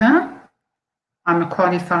I'm a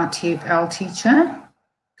qualified TFL teacher.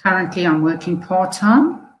 Currently, I'm working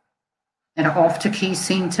part-time at an aftercare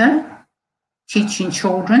centre, teaching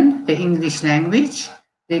children the English language,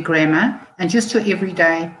 their grammar, and just your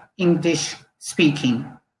everyday English speaking.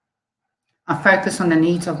 I focus on the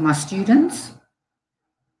needs of my students,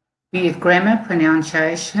 be it grammar,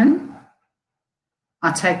 pronunciation.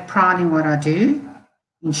 I take pride in what I do,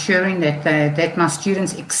 ensuring that my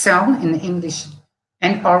students excel in the English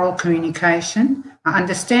and oral communication. I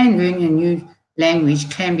understand learning a new language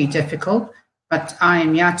can be difficult, but I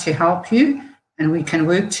am here to help you, and we can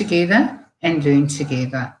work together and learn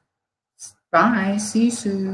together. Bye. See you soon.